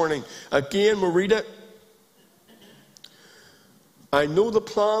this morning. Again, we'll read it. I know the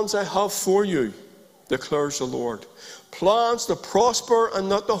plans I have for you, declares the Lord. Plans to prosper and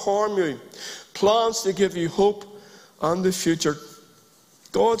not to harm you. Plans to give you hope and the future.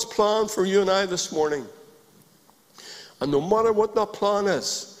 God's plan for you and I this morning. And no matter what that plan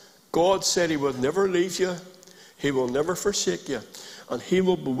is, God said he would never leave you. He will never forsake you. And he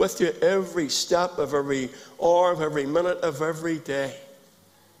will be with you every step of every hour, of every minute of every day.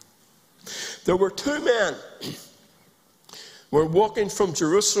 There were two men who were walking from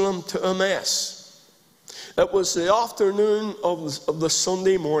Jerusalem to Emmaus. It was the afternoon of the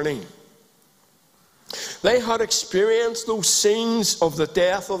Sunday morning. They had experienced those scenes of the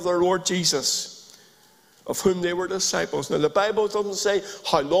death of their Lord Jesus, of whom they were disciples. Now the Bible doesn't say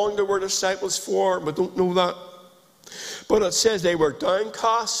how long they were disciples for. We don't know that. But it says they were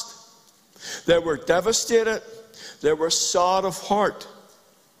downcast, they were devastated, they were sad of heart.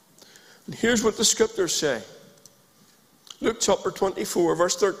 And here's what the scriptures say. Luke chapter 24,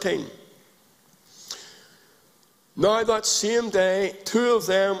 verse 13. Now that same day, two of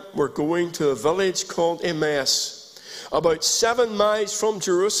them were going to a village called Emmaus, about 7 miles from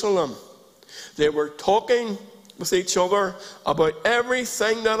Jerusalem. They were talking with each other about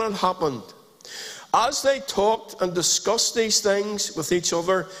everything that had happened. As they talked and discussed these things with each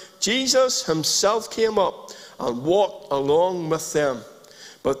other, Jesus himself came up and walked along with them.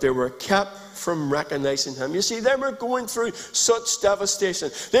 But they were kept from recognizing him. You see, they were going through such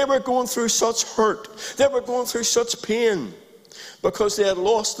devastation. They were going through such hurt. They were going through such pain because they had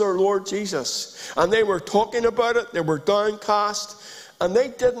lost their Lord Jesus. And they were talking about it. They were downcast. And they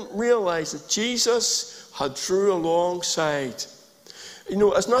didn't realize that Jesus had drew alongside. You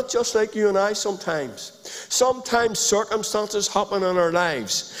know, it's not just like you and I sometimes. Sometimes circumstances happen in our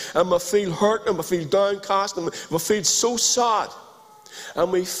lives, and we feel hurt, and we feel downcast, and we feel so sad. And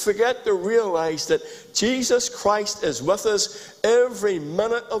we forget to realize that Jesus Christ is with us every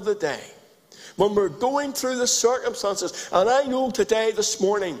minute of the day. When we're going through the circumstances, and I know today, this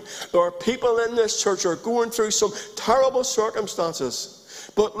morning, there are people in this church who are going through some terrible circumstances.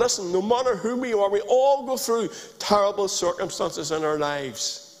 But listen, no matter who we are, we all go through terrible circumstances in our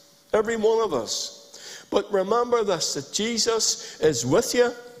lives. Every one of us. But remember this, that Jesus is with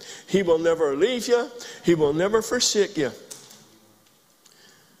you. He will never leave you. He will never forsake you.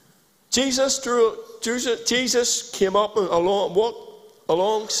 Jesus came up and walked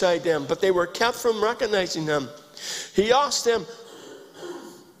alongside them, but they were kept from recognizing him. He asked them,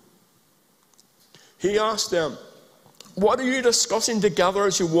 what are you discussing together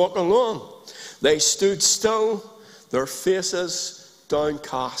as you walk along? They stood still, their faces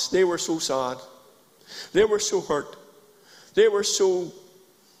downcast. They were so sad. They were so hurt. They were so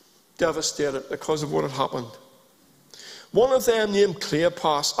devastated because of what had happened. One of them, named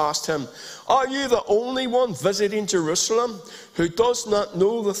Cleopas, asked him, are you the only one visiting Jerusalem who does not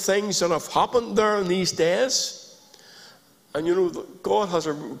know the things that have happened there in these days? And you know, God has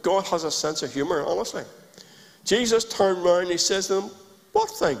a sense of humor, honestly. Jesus turned around and he says to them, what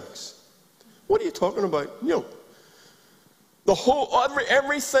things? What are you talking about? You know,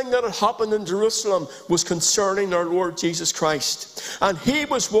 everything that had happened in Jerusalem was concerning our Lord Jesus Christ. And he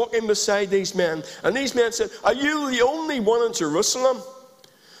was walking beside these men. And these men said, are you the only one in Jerusalem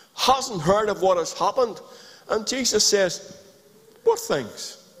hasn't heard of what has happened? And Jesus says, what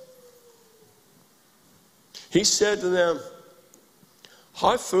things? He said to them,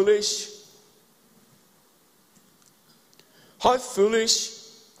 how foolish How foolish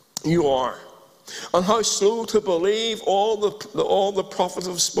you are, and how slow to believe all the prophets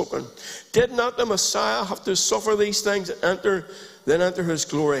have spoken. Did not the Messiah have to suffer these things and then enter his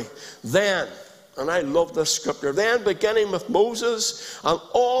glory? Then, and I love this scripture, then beginning with Moses and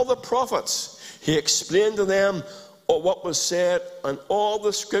all the prophets, he explained to them what was said and all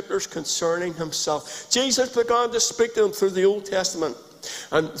the scriptures concerning himself. Jesus began to speak to them through the Old Testament.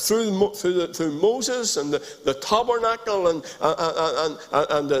 And through Moses and the tabernacle and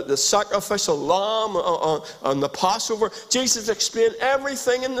the sacrificial lamb and the Passover, Jesus explained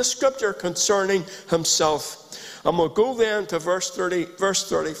everything in the scripture concerning himself. And we'll go then to verse 30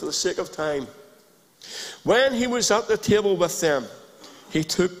 for the sake of time. When he was at the table with them, he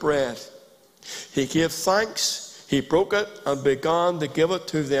took bread. He gave thanks, he broke it, and began to give it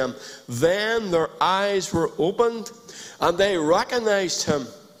to them. Then their eyes were opened, and they recognized him,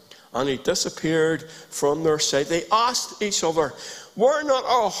 and he disappeared from their sight. They asked each other, were not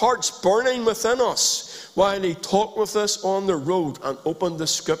our hearts burning within us while he talked with us on the road and opened the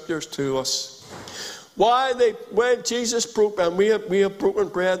scriptures to us? When Jesus broke, and we have broken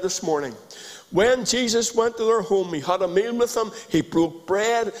bread this morning. When Jesus went to their home, he had a meal with them, he broke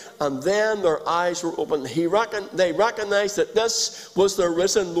bread, and then their eyes were opened. They recognized that this was the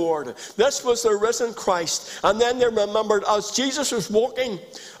risen Lord. This was the risen Christ. And then they remembered, as Jesus was walking,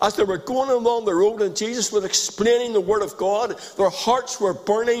 as they were going along the road and Jesus was explaining the Word of God, their hearts were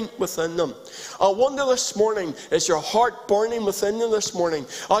burning within them. I wonder this morning, is your heart burning within you this morning?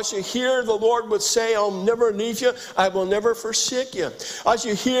 As you hear the Lord would say, I'll never leave you, I will never forsake you. As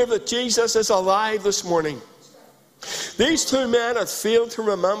you hear that Jesus is alive this morning. These two men had failed to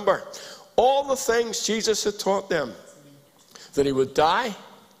remember all the things Jesus had taught them. That he would die,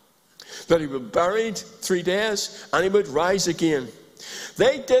 that he would be buried 3 days, and he would rise again.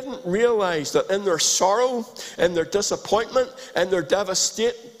 They didn't realize that in their sorrow, in their disappointment, in their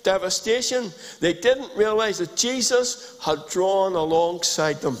devastation, they didn't realize that Jesus had drawn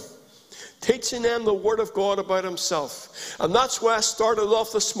alongside them, teaching them the Word of God about himself. And that's why I started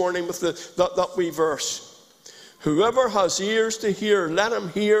off this morning with that wee verse. Whoever has ears to hear, let him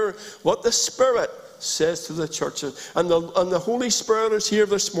hear what the Spirit says to the churches. And the Holy Spirit is here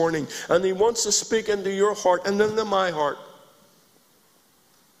this morning, and he wants to speak into your heart and into my heart.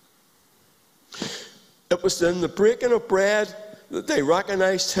 It was in the breaking of bread that they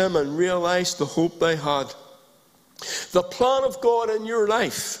recognized him and realized the hope they had. The plan of God in your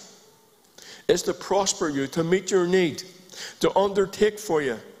life is to prosper you, to meet your need, to undertake for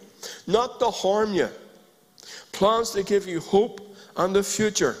you, not to harm you. Plans to give you hope and a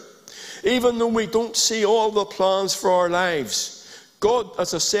future. Even though we don't see all the plans for our lives, God,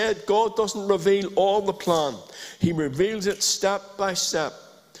 as I said, God doesn't reveal all the plan. He reveals it step by step,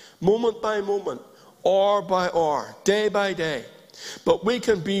 moment by moment, hour by hour, day by day. But we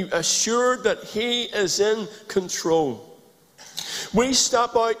can be assured that he is in control. We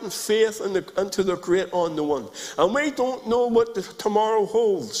step out in faith into the great unknown. And we don't know what tomorrow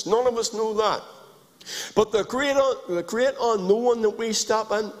holds. None of us know that. But the great unknown that we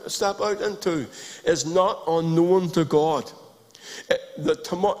step out into is not unknown to God.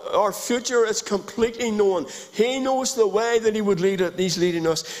 Our future is completely known. He knows the way that he would lead it. He's leading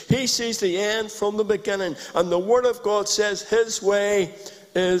us. He sees the end from the beginning. And the Word of God says his way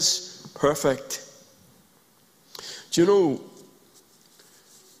is perfect. Do you know,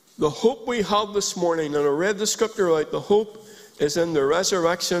 the hope we have this morning, and I read the scripture out, the hope is in the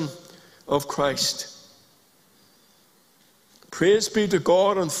resurrection of Christ. Praise be to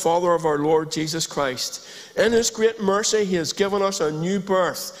God and Father of our Lord Jesus Christ. In his great mercy, he has given us a new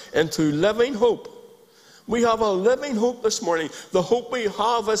birth into living hope. We have a living hope this morning. The hope we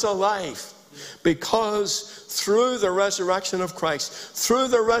have is alive because through the resurrection of Christ,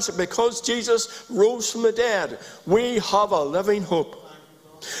 because Jesus rose from the dead, we have a living hope.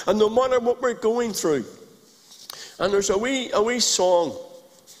 And no matter what we're going through, and there's a wee song.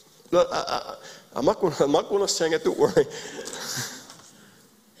 I'm not going to sing it, don't worry.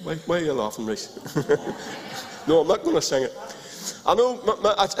 Why are you laughing, Reese? No, I'm not going to sing it. I know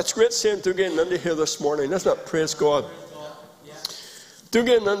it's great seeing Dougie and Linda here this morning, isn't it? Praise God.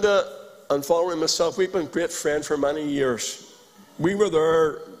 Dougie and Linda and following myself, we've been great friends for many years. We were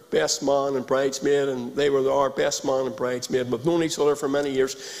their best man and bridesmaid, and they were our best man and bridesmaid. We've known each other for many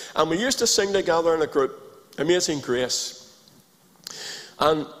years. And we used to sing together in a group, Amazing Grace.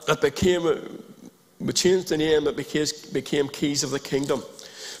 And we changed the name, it became Keys of the Kingdom.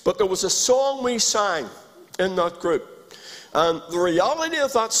 But there was a song we sang in that group. And the reality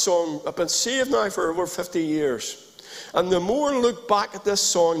of that song, I've been saved now for over 50 years. And the more I look back at this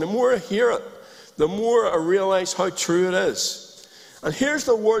song, the more I hear it, the more I realize how true it is. And here's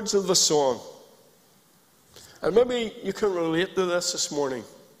the words of the song. And maybe you can relate to this morning.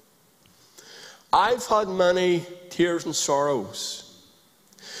 I've had many tears and sorrows.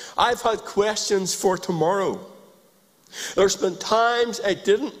 I've had questions for tomorrow. There's been times I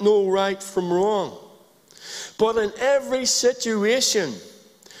didn't know right from wrong. But in every situation,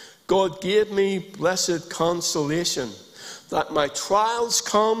 God gave me blessed consolation that my trials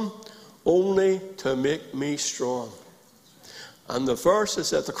come only to make me strong. And the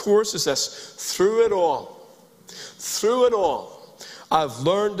chorus is this: through it all, I've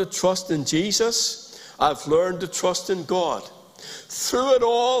learned to trust in Jesus. I've learned to trust in God. Through it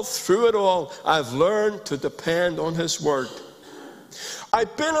all, I've learned to depend on His Word.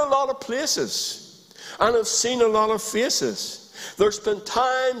 I've been a lot of places, and I've seen a lot of faces. There's been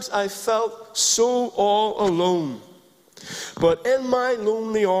times I felt so all alone. But in my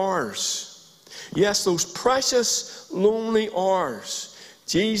lonely hours, yes, those precious lonely hours,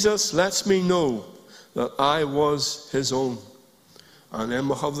 Jesus lets me know that I was His own. And then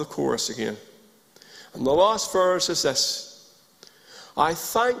we'll have the chorus again. And the last verse is this: I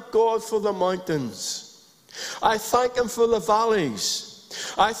thank God for the mountains. I thank Him for the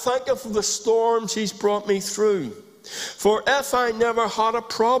valleys. I thank Him for the storms He's brought me through. For if I never had a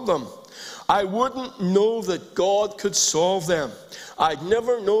problem, I wouldn't know that God could solve them. I'd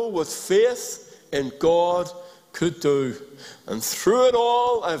never know what faith in God could do. And through it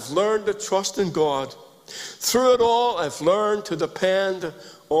all, I've learned to trust in God. Through it all, I've learned to depend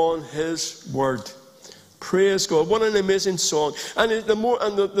on His Word. Praise God. What an amazing song. And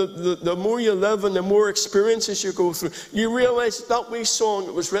the more you live and the more experiences you go through, you realize that wee song,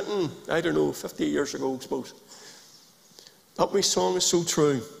 it was written, 50 years ago, I suppose. That wee song is so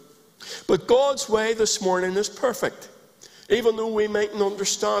true. But God's way this morning is perfect. Even though we mightn't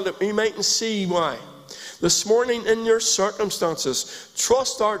understand it, we mightn't see why. This morning, in your circumstances,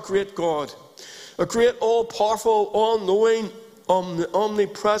 trust our great God. A great, all-powerful, all-knowing,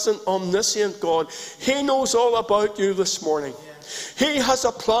 omnipresent, omniscient God. He knows all about you this morning. He has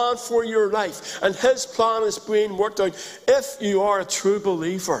a plan for your life, and His plan is being worked out if you are a true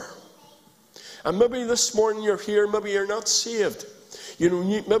believer. And maybe this morning you're here, maybe you're not saved.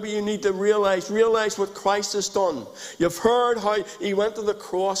 Maybe you need to realize what Christ has done. You've heard how He went to the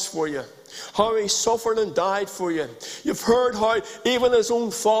cross for you, how He suffered and died for you. You've heard how even His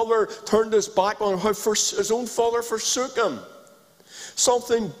own Father turned His back on Him, how His own Father forsook Him.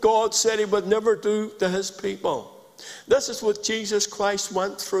 Something God said He would never do to His people. This is what Jesus Christ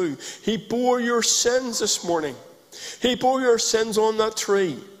went through. He bore your sins this morning. He bore your sins on that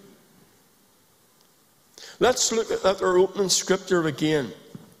tree. Let's look at our opening scripture again.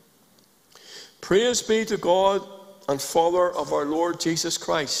 Praise be to God and Father of our Lord Jesus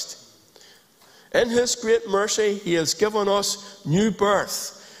Christ. In His great mercy, He has given us new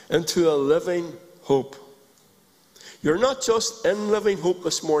birth into a living hope. You're not just in living hope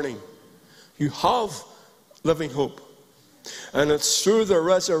this morning. You have living hope. And it's through the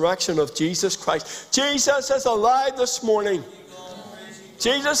resurrection of Jesus Christ. Jesus is alive this morning.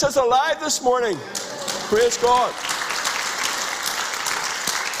 Jesus is alive this morning. Praise God.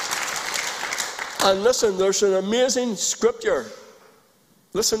 And listen, there's an amazing scripture.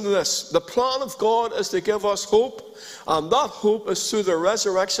 Listen to this. The plan of God is to give us hope, and that hope is through the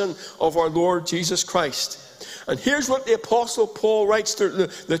resurrection of our Lord Jesus Christ. And here's what the Apostle Paul writes to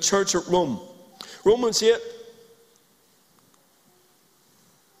the church at Rome. Romans 8.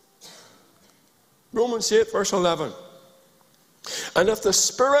 Romans 8, verse 11. And if the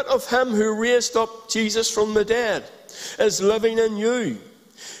Spirit of Him who raised up Jesus from the dead is living in you,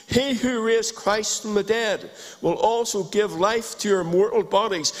 He who raised Christ from the dead will also give life to your mortal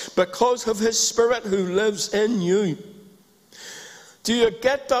bodies because of His Spirit who lives in you. Do you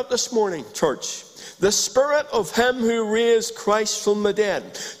get that this morning, church? The Spirit of Him who raised Christ from the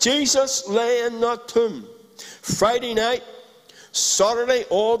dead. Jesus lay in that tomb. Friday night, Saturday,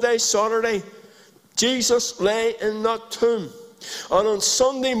 all day Saturday, Jesus lay in that tomb. And on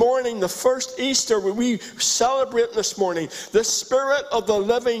Sunday morning, the first Easter, we celebrate this morning, the Spirit of the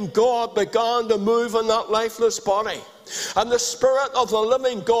living God began to move in that lifeless body. And the Spirit of the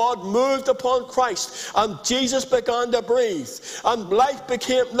living God moved upon Christ, and Jesus began to breathe, and life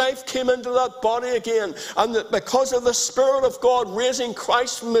came into that body again. And because of the Spirit of God raising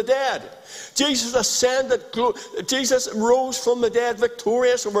Christ from the dead, Jesus ascended, Jesus rose from the dead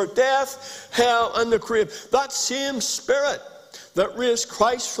victorious over death, hell, and the grave. That same Spirit that raised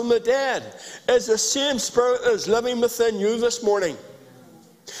Christ from the dead is the same Spirit that is living within you this morning.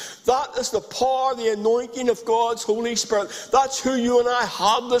 That is the power, the anointing of God's Holy Spirit. That's who you and I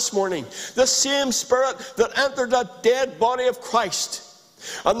have this morning. The same Spirit that entered that dead body of Christ.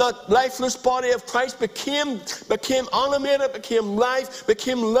 And that lifeless body of Christ became animated, became life,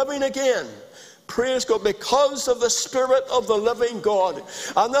 became living again. Praise God, because of the Spirit of the living God.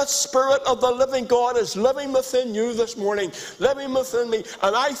 And that Spirit of the living God is living within you this morning, living within me.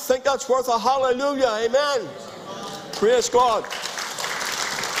 And I think that's worth a hallelujah. Amen. Praise God.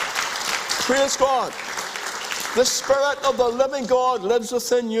 Praise God. The Spirit of the living God lives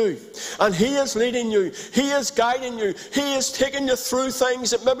within you. And He is leading you. He is guiding you. He is taking you through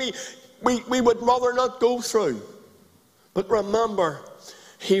things that maybe we would rather not go through. But remember,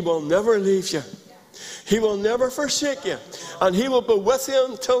 He will never leave you. He will never forsake you. And He will be with you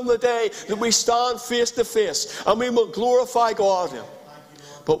until the day that we stand face to face. And we will glorify God.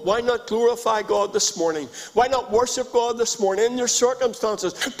 But why not glorify God this morning? Why not worship God this morning in your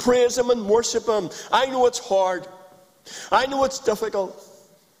circumstances? Praise Him and worship Him. I know it's hard. I know it's difficult.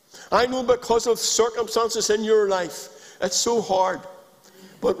 I know because of circumstances in your life, it's so hard.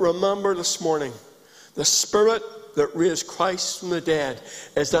 But remember this morning, the Spirit that raised Christ from the dead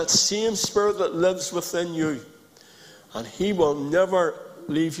is that same Spirit that lives within you. And He will never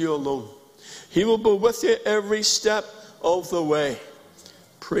leave you alone. He will be with you every step of the way.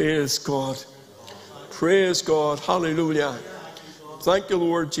 Praise God. Praise God. Hallelujah. Thank you,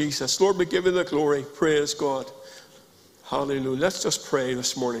 Lord Jesus. Lord, we give you the glory. Praise God. Hallelujah. Let's just pray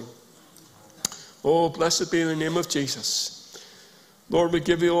this morning. Oh, blessed be the name of Jesus. Lord, we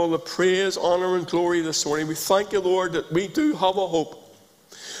give you all the praise, honor, and glory this morning. We thank you, Lord, that we do have a hope.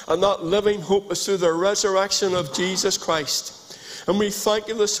 And that living hope is through the resurrection of Jesus Christ. And we thank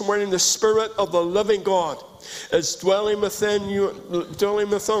you this morning, the Spirit of the living God is dwelling within you, dwelling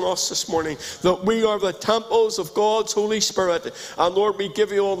within us this morning, that we are the temples of God's Holy Spirit. And Lord, we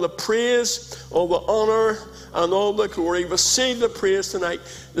give you all the praise, all the honor, and all the glory. Receive the praise tonight,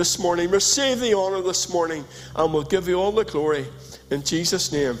 this morning. Receive the honor this morning, and we'll give you all the glory. In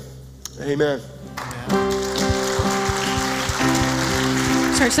Jesus' name, amen.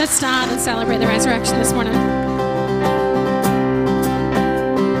 Church, let's stand and celebrate the resurrection this morning.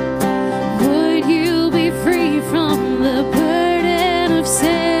 Would you be free from the burden of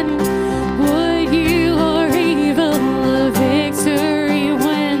sin? Would you or evil the victory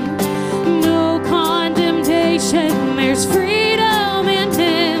win? No condemnation, there's freedom in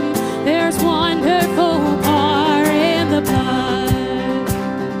Him. There's wonderful power in the blood.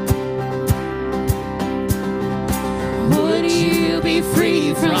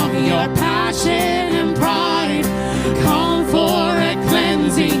 Free from your passion and pride, come for a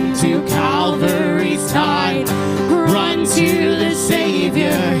cleansing to Calvary's tide. Run to the Savior,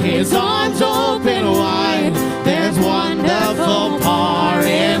 His arms open wide. There's wonderful power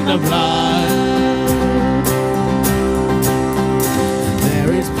in the blood.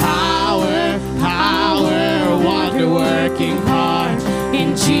 There is power, wonder-working power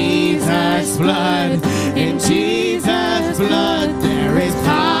in Jesus' blood, in Jesus' blood. There is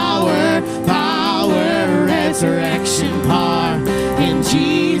power, resurrection power in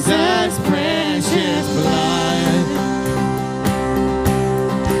Jesus' precious blood.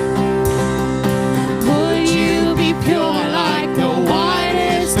 Would you be pure like the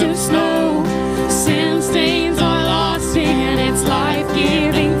whitest of snow? Sin stains are lost in its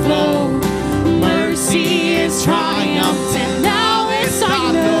life-giving flow. Mercy is triumphed and now it's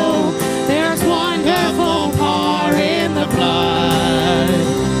I know. There's wonderful power in the blood.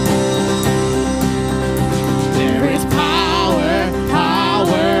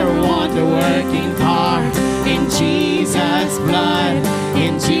 Working power in Jesus' blood,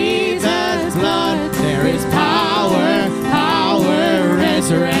 in Jesus' blood. There is power,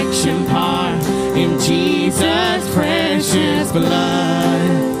 resurrection power in Jesus' precious blood.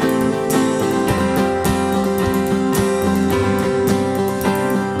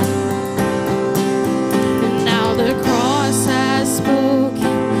 Now the cross has spoken,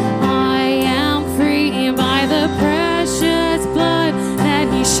 I am free by the precious blood that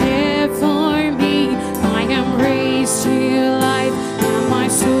He shed for me. I am raised to life, and my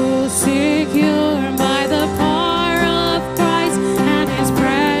soul secure by the power of Christ and His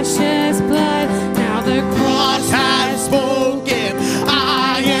precious blood. Now the cross has spoken,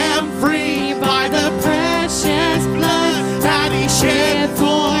 I am free by the precious blood that He shed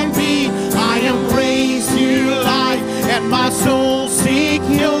for me. I am raised to life, and my soul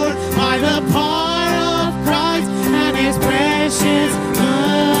secure by the power of Christ and His precious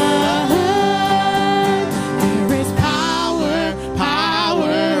blood. There is power,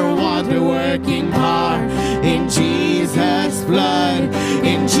 wonder-working power in Jesus' blood,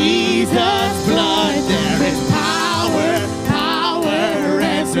 in Jesus' blood. There is power,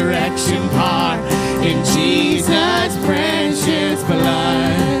 resurrection power in Jesus' precious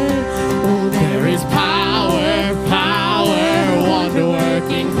blood. Oh, there is power,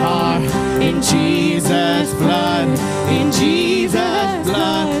 wonder-working power in Jesus' blood, in Jesus'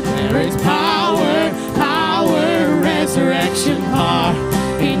 blood. There is power, resurrection power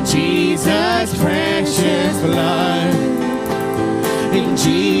in Jesus' precious blood, in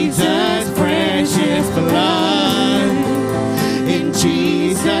Jesus' precious blood, in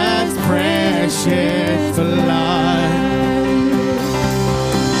Jesus' precious blood.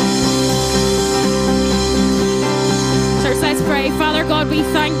 Church, let's pray. Father God, we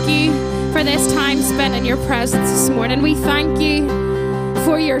thank you for this time spent in your presence this morning. We thank you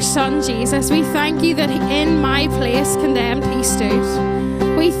for your Son, Jesus. We thank you that in my place condemned he stood.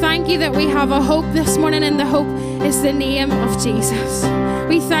 We thank you that we have a hope this morning, and the hope is the name of Jesus.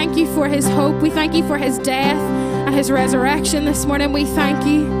 We thank you for his hope. We thank you for his death and his resurrection this morning. We thank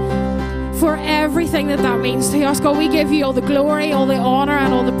you for everything that means to us. God, we give you all the glory, all the honor,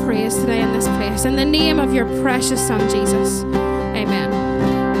 and all the praise today in this place. In the name of your precious Son, Jesus.